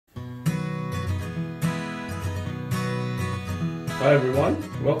Hi everyone,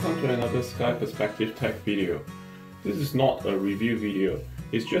 welcome to another Sky Perspective Tech video. This is not a review video,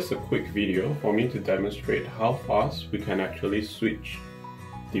 it's just a quick video for me to demonstrate how fast we can actually switch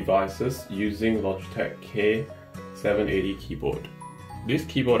devices using Logitech K780 keyboard. This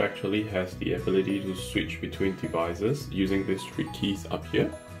keyboard actually has the ability to switch between devices using these three keys up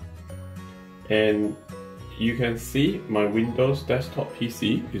here. And you can see my Windows desktop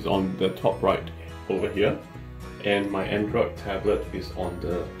PC is on the top right over here, and my Android tablet is on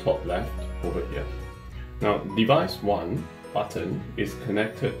the top left over here. Now, device 1 button is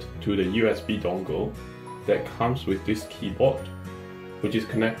connected to the USB dongle that comes with this keyboard, which is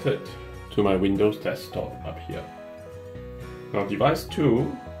connected to my Windows desktop up here. Now, device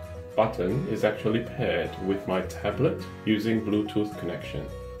 2 button is actually paired with my tablet using Bluetooth connection.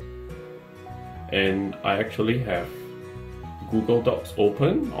 And I actually have Google Docs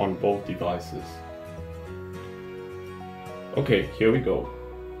open on both devices. Okay, here we go.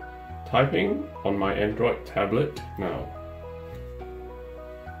 Typing on my Android tablet now.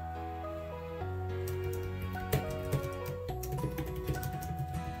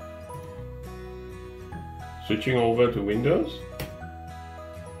 Switching over to Windows.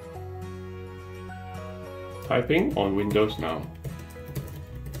 Typing on Windows now.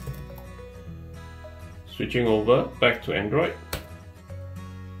 Switching over back to Android.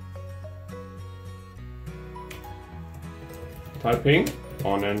 Typing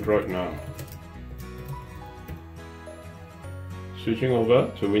on Android now. Switching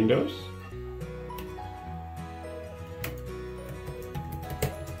over to Windows.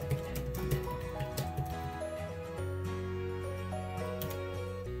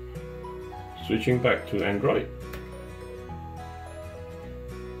 Switching back to Android.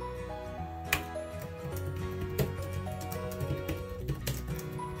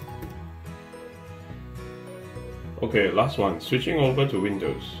 Okay, last one, switching over to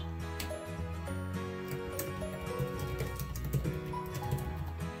Windows.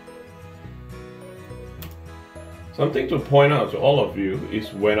 Something to point out to all of you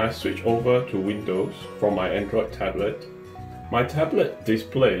is when I switch over to Windows from my Android tablet, my tablet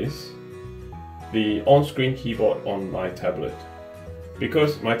displays the on-screen keyboard on my tablet.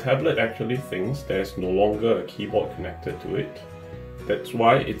 Because my tablet actually thinks there's no longer a keyboard connected to it, that's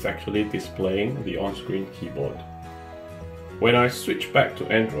why it's actually displaying the on-screen keyboard. When I switch back to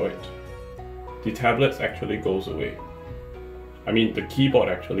Android, the tablet actually goes away. I mean, the keyboard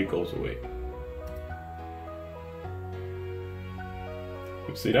actually goes away.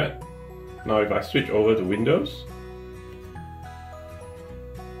 You see that? Now if I switch over to Windows,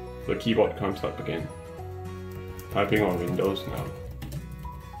 the keyboard comes up again. Typing on Windows now.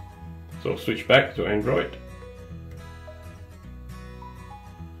 So switch back to Android,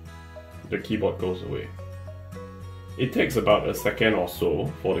 the keyboard goes away. It takes about a second or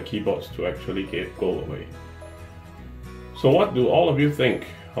so for the keyboards to actually go away. So what do all of you think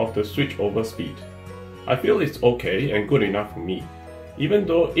of the switch over speed? I feel it's okay and good enough for me, even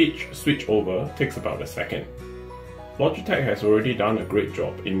though each switch over takes about a second. Logitech has already done a great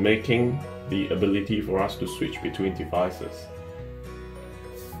job in making the ability for us to switch between devices.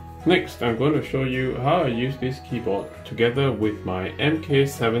 Next, I'm going to show you how I use this keyboard together with my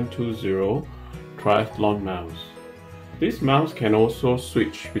MK720 Triathlon mouse. This mouse can also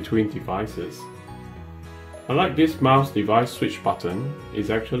switch between devices. I like this mouse device switch button is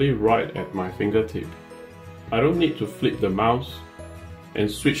actually right at my fingertip. I don't need to flip the mouse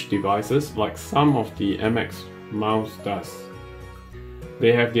and switch devices like some of the MX mouse does.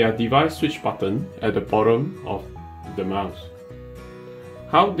 They have their device switch button at the bottom of the mouse.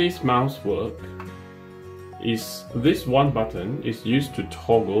 How this mouse works is this one button is used to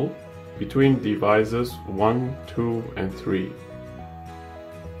toggle between devices 1, 2 and 3.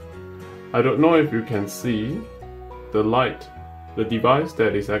 I don't know if you can see the light. The device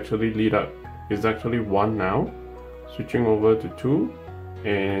that is actually lit up is actually 1 now, switching over to 2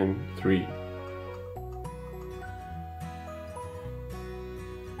 and 3.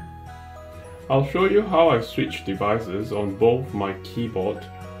 I'll show you how I switch devices on both my keyboard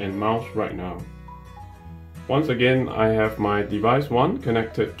and mouse right now. Once again, I have my device 1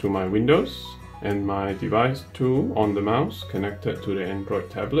 connected to my Windows and my device 2 on the mouse connected to the Android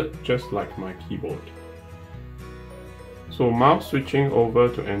tablet, just like my keyboard. So mouse switching over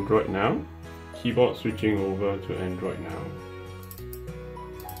to Android now, keyboard switching over to Android now.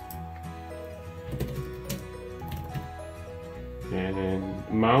 And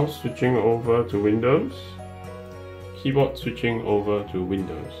mouse switching over to Windows, keyboard switching over to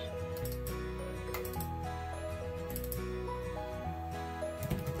Windows.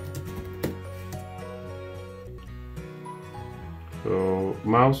 So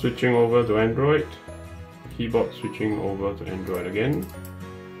mouse switching over to Android, keyboard switching over to Android again.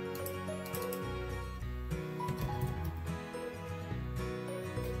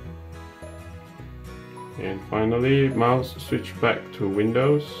 And finally, mouse switch back to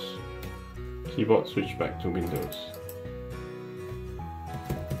Windows, keyboard switch back to Windows.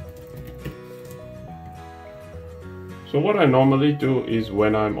 So what I normally do is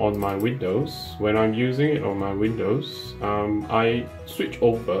when I'm on my Windows, when I'm using it on my Windows, I switch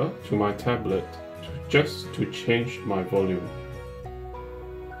over to my tablet just to change my volume.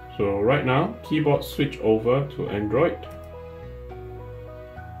 So right now, keyboard switch over to Android,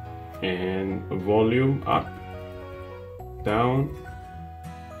 and volume up, down,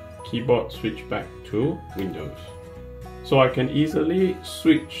 keyboard switch back to Windows. So I can easily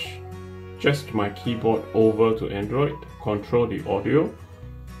switch just my keyboard over to Android, control the audio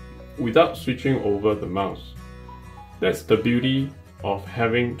without switching over the mouse. That's the beauty of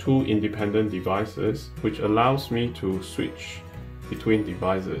having two independent devices, which allows me to switch between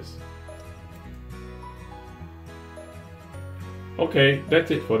devices. Okay, that's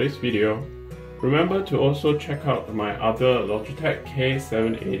it for this video. Remember to also check out my other Logitech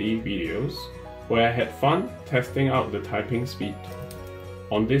K780 videos, where I had fun testing out the typing speed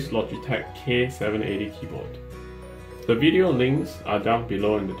on this Logitech K780 keyboard. The video links are down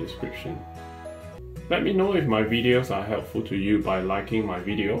below in the description. Let me know if my videos are helpful to you by liking my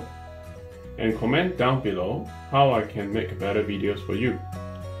video, and comment down below how I can make better videos for you.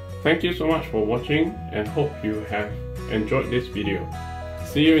 Thank you so much for watching, and hope you have enjoyed this video.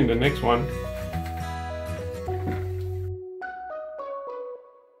 See you in the next one.